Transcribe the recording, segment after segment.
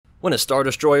When a Star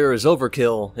Destroyer is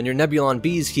overkill and your Nebulon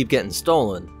Bs keep getting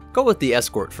stolen, go with the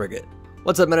Escort Frigate.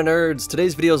 What's up, MetaNerdz?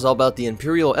 Today's video is all about the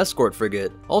Imperial Escort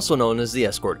Frigate, also known as the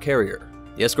Escort Carrier.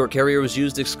 The Escort Carrier was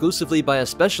used exclusively by a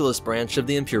specialist branch of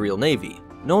the Imperial Navy,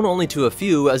 known only to a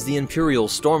few as the Imperial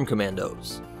Storm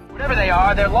Commandos. Whatever they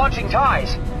are, they're launching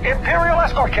ties. Imperial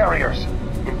Escort Carriers!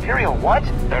 Imperial what?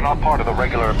 They're not part of the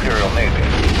regular Imperial Navy.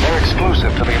 They're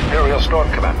exclusive to the Imperial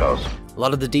Storm Commandos. A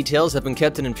lot of the details have been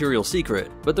kept an Imperial secret,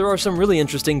 but there are some really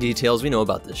interesting details we know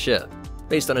about this ship.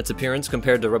 Based on its appearance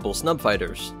compared to Rebel snub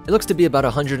fighters, it looks to be about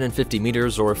 150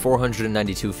 meters or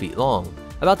 492 feet long,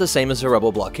 about the same as a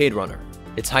Rebel blockade runner.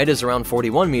 Its height is around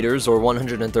 41 meters or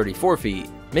 134 feet,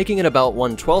 making it about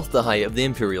 1/12 the height of the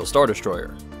Imperial Star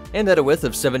Destroyer. And at a width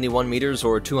of 71 meters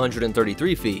or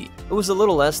 233 feet, it was a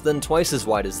little less than twice as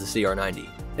wide as the CR-90.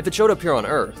 If it showed up here on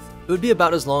Earth, it would be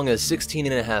about as long as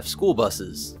 16.5 school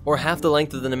buses, or half the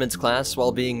length of the Nimitz class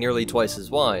while being nearly twice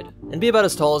as wide, and be about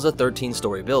as tall as a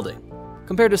 13-story building.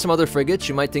 Compared to some other frigates,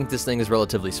 you might think this thing is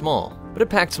relatively small, but it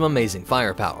packed some amazing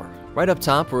firepower. Right up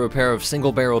top were a pair of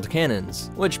single-barreled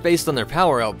cannons, which based on their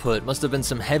power output must have been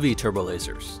some heavy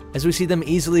turbolasers, as we see them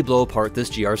easily blow apart this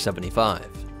GR-75.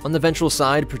 On the ventral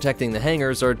side, protecting the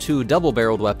hangars, are two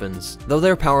double-barreled weapons, though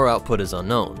their power output is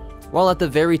unknown. While at the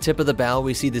very tip of the bow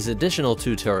we see these additional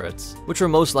two turrets, which are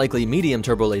most likely medium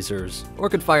turbolasers, or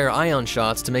could fire ion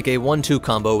shots to make a 1-2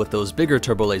 combo with those bigger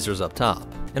turbolasers up top.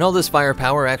 And all this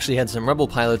firepower actually had some Rebel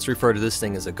pilots refer to this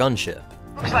thing as a gunship.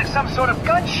 Looks like some sort of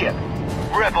gunship.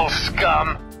 Rebel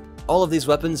scum! All of these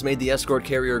weapons made the Escort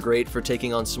Carrier great for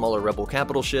taking on smaller Rebel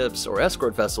capital ships or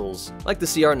escort vessels, like the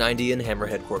CR-90 and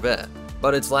Hammerhead Corvette.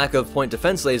 But its lack of point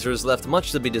defense lasers left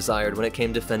much to be desired when it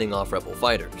came to fending off Rebel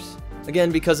fighters.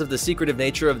 Again, because of the secretive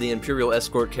nature of the Imperial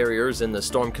Escort Carriers and the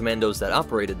Storm Commandos that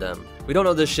operated them, we don't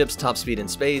know this ship's top speed in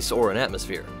space or in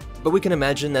atmosphere. But we can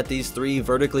imagine that these three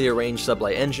vertically arranged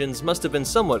sublight engines must have been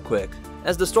somewhat quick,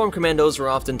 as the Storm Commandos were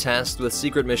often tasked with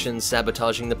secret missions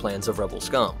sabotaging the plans of Rebel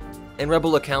scum. And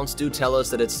Rebel accounts do tell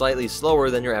us that it's slightly slower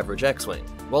than your average X-Wing,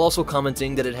 while also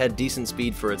commenting that it had decent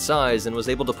speed for its size and was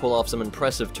able to pull off some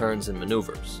impressive turns and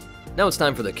maneuvers. Now it's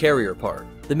time for the carrier part.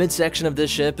 The midsection of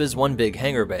this ship is one big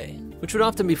hangar bay, which would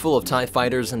often be full of TIE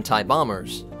fighters and TIE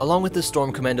bombers, along with the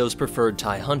Storm Commandos' preferred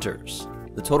TIE hunters.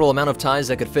 The total amount of TIEs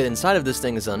that could fit inside of this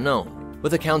thing is unknown,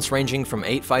 with accounts ranging from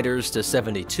 8 fighters to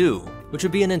 72, which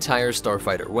would be an entire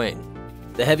starfighter wing.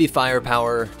 The heavy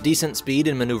firepower, decent speed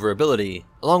and maneuverability,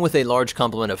 along with a large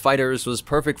complement of fighters, was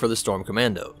perfect for the Storm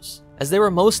Commandos, as they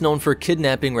were most known for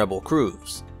kidnapping Rebel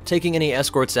crews, taking any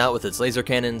escorts out with its laser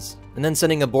cannons, and then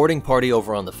sending a boarding party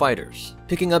over on the fighters,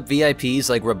 picking up VIPs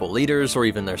like Rebel leaders or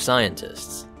even their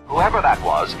scientists. Whoever that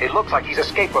was, it looks like he's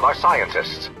escaped with our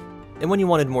scientists. And when you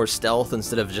wanted more stealth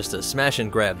instead of just a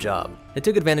smash-and-grab job, it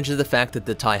took advantage of the fact that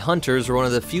the TIE Hunters were one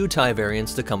of the few TIE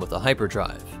variants to come with a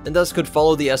hyperdrive, and thus could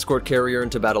follow the Escort Carrier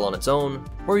into battle on its own,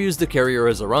 or use the carrier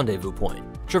as a rendezvous point,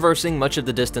 traversing much of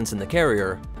the distance in the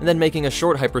carrier, and then making a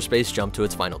short hyperspace jump to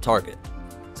its final target.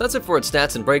 So that's it for its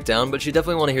stats and breakdown, but you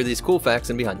definitely want to hear these cool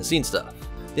facts and behind-the-scenes stuff.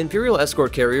 The Imperial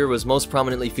Escort Carrier was most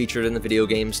prominently featured in the video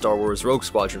game Star Wars Rogue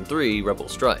Squadron 3: Rebel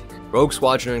Strike. Rogue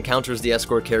Squadron encounters the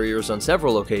escort carriers on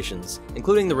several locations,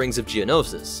 including the Rings of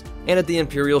Geonosis, and at the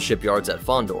Imperial shipyards at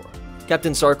Fandor.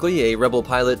 Captain Sarkley, a Rebel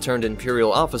pilot turned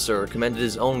Imperial officer, commanded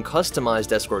his own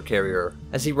customized escort carrier,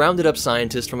 as he rounded up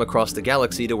scientists from across the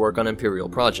galaxy to work on Imperial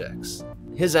projects.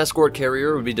 His escort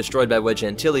carrier would be destroyed by Wedge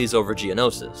Antilles over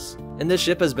Geonosis, and this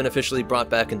ship has been officially brought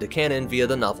back into canon via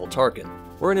the novel Tarkin,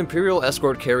 where an Imperial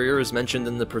escort carrier is mentioned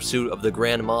in the pursuit of the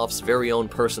Grand Moff's very own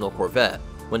personal Corvette,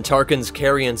 when Tarkin's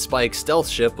Carrion Spike stealth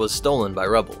ship was stolen by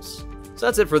Rebels. So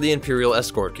that's it for the Imperial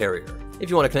Escort Carrier. If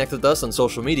you want to connect with us on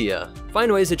social media,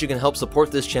 find ways that you can help support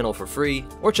this channel for free,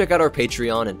 or check out our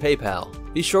Patreon and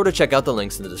PayPal, be sure to check out the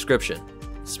links in the description.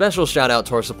 Special shout out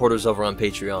to our supporters over on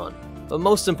Patreon. But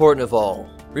most important of all,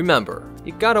 remember,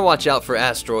 you gotta watch out for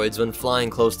asteroids when flying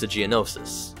close to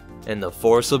Geonosis, and the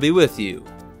Force will be with you,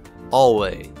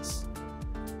 always.